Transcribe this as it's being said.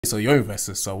So yo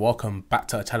investors, so welcome back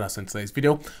to our channel. So in today's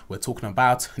video we're talking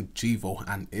about Gevo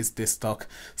and is this stock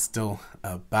still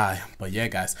a buy? But yeah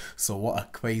guys, so what a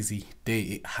crazy day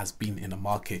it has been in the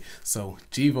market. So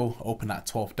Gevo opened at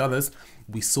 $12,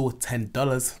 we saw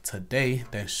 $10 today,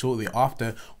 then shortly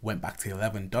after went back to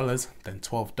 $11, then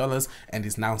 $12, and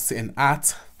is now sitting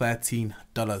at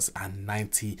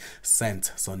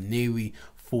 $13.90, so nearly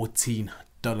 $14.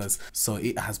 So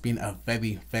it has been a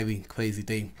very crazy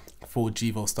day for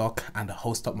Gevo stock and the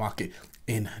whole stock market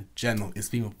in general. It's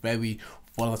been very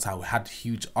volatile. We had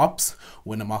huge ups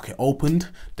when the market opened,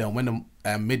 then when the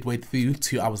midway through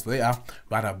 2 hours later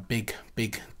we had a big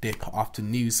dip after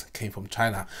news came from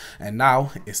China, and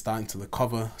now it's starting to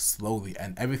recover slowly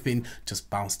and everything just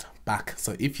bounced back.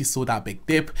 So if you saw that big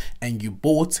dip and you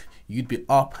bought, you'd be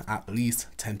up at least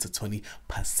 10 to 20%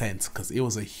 because it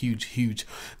was a huge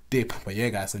dip. But yeah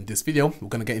guys, in this video we're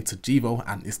gonna get into Gevo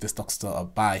and is the stock still a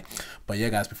buy. But yeah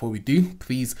guys, before we do,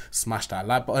 please smash that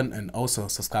like button and also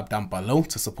subscribe down below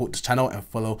to support the channel and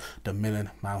follow the million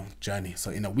mile journey.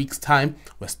 So in a week's time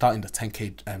we're starting the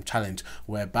 10k challenge,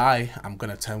 whereby I'm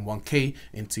gonna turn 1k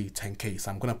into 10k.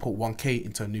 So I'm gonna put 1k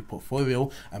into a new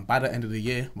portfolio, and by the end of the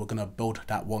year we're gonna build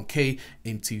that 1k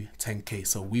into 10k.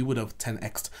 So we would have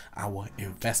 10x'd our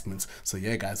investments. So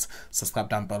yeah guys, subscribe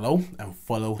down below and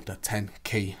follow the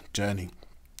 10k journey.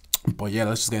 But yeah,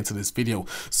 let's just get into this video.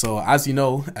 So as you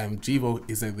know, Gevo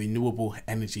is a renewable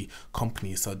energy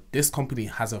company. So this company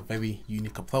has a very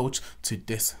unique approach to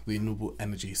this renewable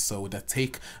energy. So they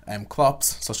take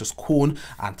crops such as corn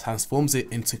and transforms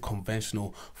it into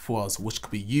conventional fuels, which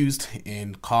could be used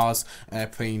in cars,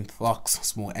 airplane, trucks,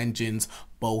 small engines,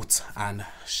 boats and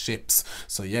ships.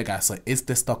 So yeah guys, so is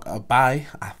this stock a buy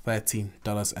at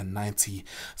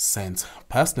 $13.90?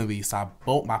 Personally, so I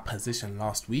bought my position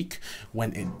last week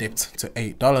when it dipped to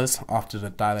 $8 after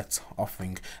the direct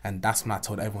offering, and that's when I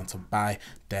told everyone to buy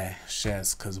their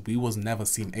shares because we was never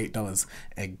seeing $8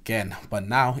 again. But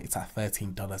now it's at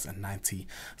 $13.90.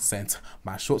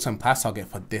 My short-term price target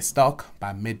for this stock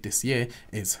by mid this year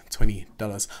is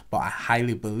 $20, but I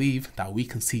highly believe that we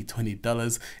can see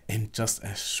 $20 in just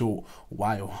a short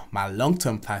while. My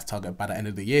long-term price target by the end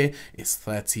of the year is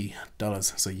 $30,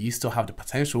 so you still have the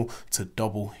potential to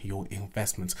double your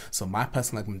investment. So my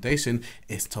personal recommendation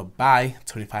is to buy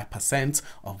 25%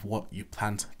 of what you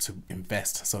plan to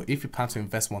invest. So if you plan to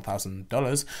invest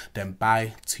 $1,000, then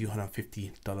buy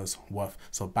 $250 worth.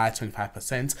 So buy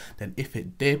 25%, then if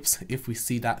it dips, if we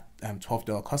see that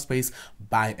 $12 cost base,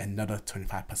 buy another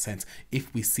 25%.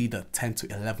 If we see the $10 to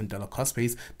 $11 cost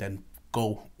base, then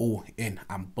go all in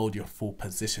and build your full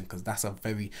position, because that's a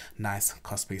very nice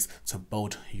cost base to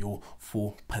build your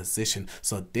full position.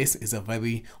 So this is a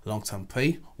very long-term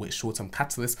play with short-term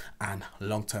catalyst and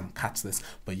long-term catalyst.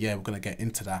 But yeah, we're gonna get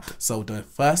into that. So the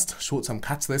first short-term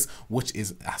catalyst, which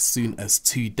is as soon as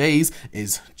 2 days,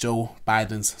 is Joe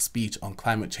Biden's speech on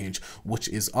climate change, which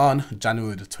is on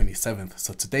January the 27th.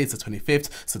 So today's the 25th,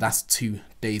 so that's 2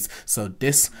 days. So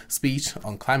this speech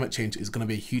on climate change is going to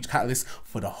be a huge catalyst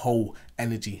for the whole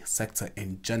energy sector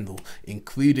in general,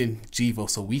 including Gevo.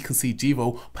 So we can see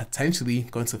Gevo potentially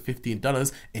going to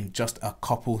 $15 in just a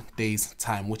couple days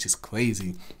time, which is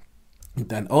crazy.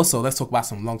 Then also let's talk about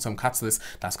some long-term catalysts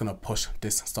that's going to push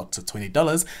this stock to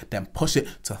 $20, then push it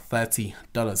to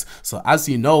 $30. So as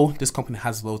you know, this company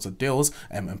has loads of deals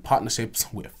and partnerships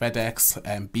with FedEx,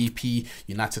 BP,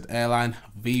 United Airlines,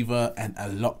 Viva, and a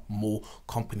lot more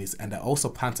companies, and they also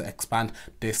plan to expand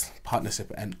this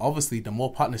partnership. And obviously the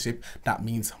more partnership, that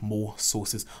means more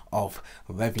sources of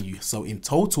revenue. So in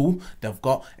total they've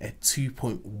got a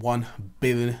 $2.1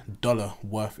 billion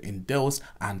worth in deals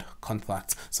and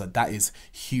contracts. So that is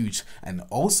huge. And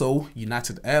also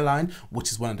United Airlines,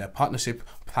 which is one of their partnership,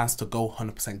 plans to go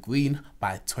 100% green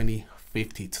by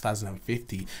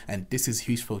 2050, and this is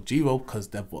huge for Gevo because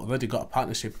they've already got a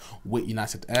partnership with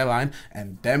United Airlines,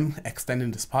 and them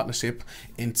extending this partnership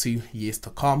into years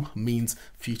to come means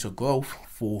future growth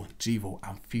for Gevo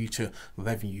and future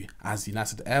revenue, as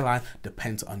United Airlines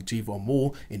depends on Gevo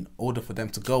more in order for them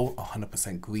to go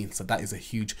 100% green. So that is a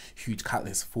huge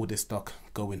catalyst for this stock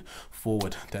going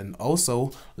forward. Then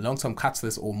also long-term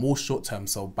catalyst, or more short-term,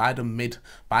 so by mid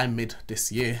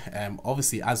this year,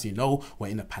 obviously as you know we're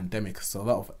in a pandemic, so a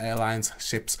lot of airlines,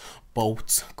 ships,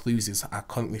 boats, cruises are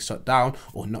currently shut down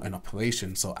or not in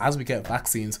operation. So as we get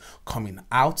vaccines coming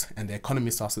out and the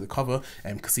economy starts to recover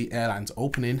and can see airlines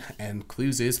opening and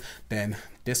cruises, then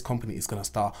this company is going to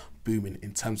start booming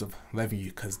in terms of revenue,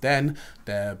 because then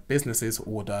their businesses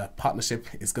or the partnership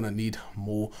is going to need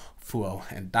more fuel,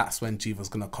 and that's when Gevo is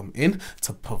going to come in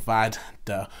to provide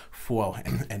the fuel,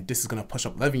 and this is going to push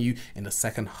up revenue in the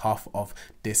second half of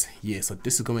this year. So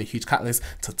this is going to be a huge catalyst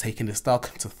to taking the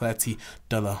stock to $30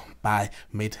 by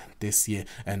mid this year.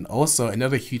 And also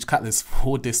another huge catalyst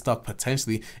for this stock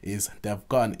potentially is they've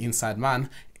got an inside man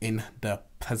in the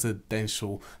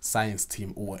presidential science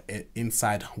team, or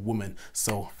inside woman.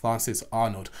 So Frances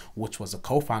Arnold, which was a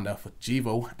co-founder for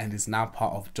Gevo and is now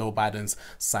part of Joe Biden's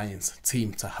science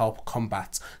team to help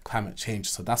combat climate change.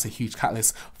 So that's a huge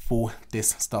catalyst for this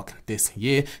stock this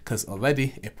year, because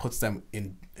already it puts them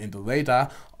in the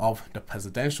radar of the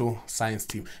presidential science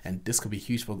team, and this could be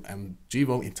huge for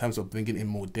Gevo in terms of bringing in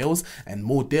more deals, and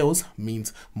more deals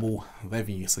means more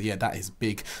revenue. So yeah, that is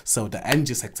big. So the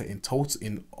energy sector in total,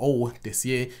 in all this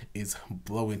year, is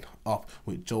blowing up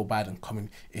with Joe Biden coming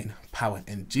in power,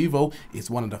 and Gevo is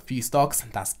one of the few stocks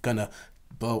that's gonna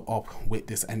blow up with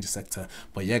this energy sector.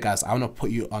 But yeah guys, I want to put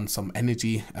you on some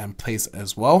energy plays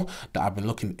as well that I've been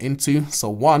looking into. So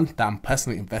one that I'm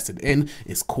personally invested in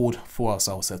is called Fuel.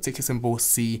 So ticker symbol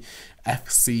CFCEL.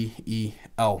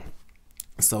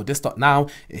 So this stock now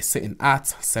is sitting at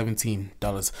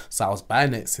 $17. So I was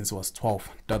buying it since it was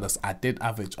 $12. I did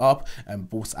average up and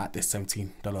bought at this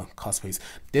 $17 cost base.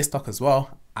 This stock as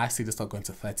well, I see this stock going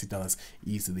to $30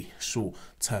 easily short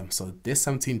term. So this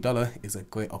 $17 is a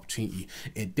great opportunity.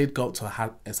 It did go to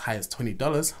as high as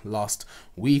 $20 last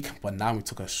week, but now we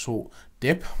took a short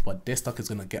dip. But this stock is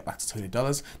going to get back to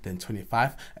 $20, then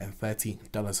 $25 and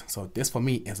 $30. So this for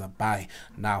me is a buy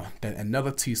now. Then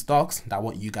another two stocks that I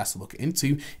want you guys to look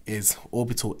into is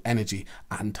Orbital Energy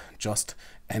and Just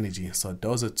Energy. So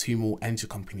those are two more energy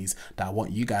companies that I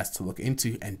want you guys to look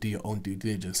into and do your own due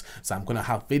diligence. So I'm going to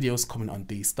have videos coming on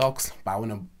these stocks, but I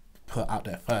want to put out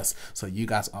there first so you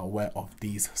guys are aware of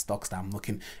these stocks that I'm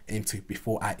looking into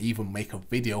before I even make a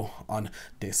video on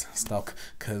this stock,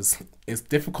 because it's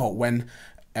difficult when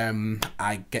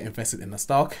I get invested in a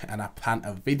stock and I plan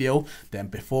a video, then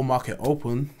before market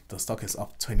open the stock is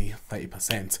up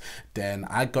 20-30%, then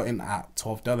I got in at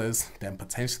 $12, then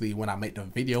potentially when I make the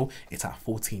video it's at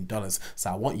 $14. So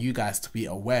I want you guys to be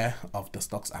aware of the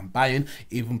stocks I'm buying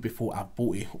even before I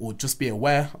bought it, or just be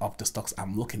aware of the stocks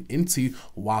I'm looking into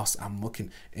whilst I'm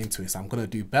looking into it. So I'm going to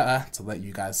do better to let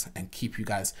you guys and keep you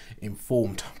guys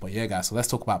informed. But yeah guys, so let's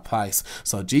talk about price.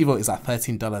 So Gevo is at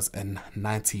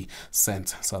 $13.90.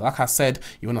 So like I said,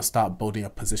 you want to start building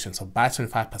your position. So buy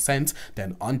 25%,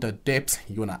 then on the dips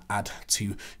you want to add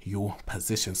to your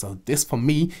position. So this for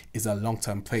me is a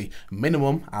long-term play.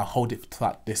 Minimum I'll hold it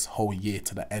throughout this whole year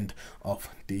to the end of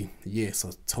the year,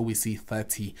 so till we see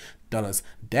 $30.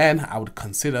 Then I would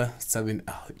consider selling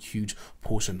a huge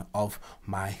portion of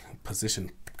my position,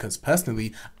 because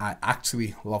personally I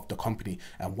actually love the company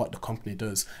and what the company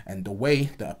does and the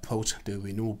way they approach the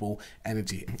renewable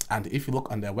energy. And if you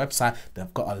look on their website,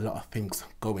 they've got a lot of things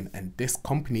going, and this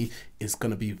company is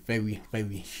going to be very,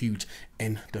 very huge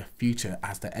in the future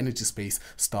as the energy space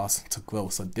starts to grow.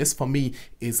 So this for me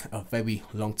is a very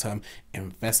long-term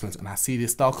investment, and I see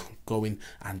this stock going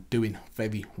and doing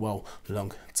very well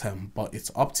long term. But it's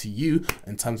up to you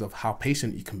in terms of how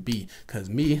patient you can be, because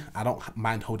me, I don't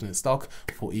mind holding the stock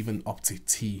for even up to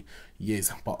 2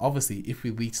 years. But obviously if we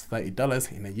reach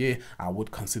 $30 in a year, I would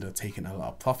consider taking a lot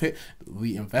of profit,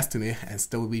 reinvesting it, and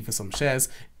still leaving some shares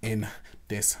in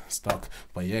this stock.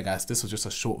 But yeah guys, this was just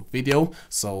a short video.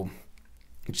 So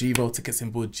Gevo, ticker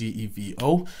symbol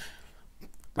GEVO.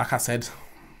 Like I said,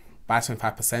 buy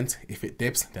 25%. If it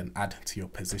dips, then add to your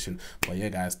position. But yeah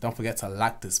guys, don't forget to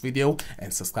like this video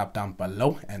and subscribe down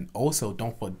below. And also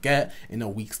don't forget, in a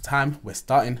week's time we're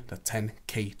starting the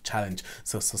 10K challenge,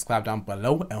 so subscribe down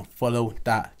below and follow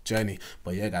that journey.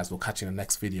 But yeah guys, we'll catch you in the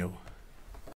next video.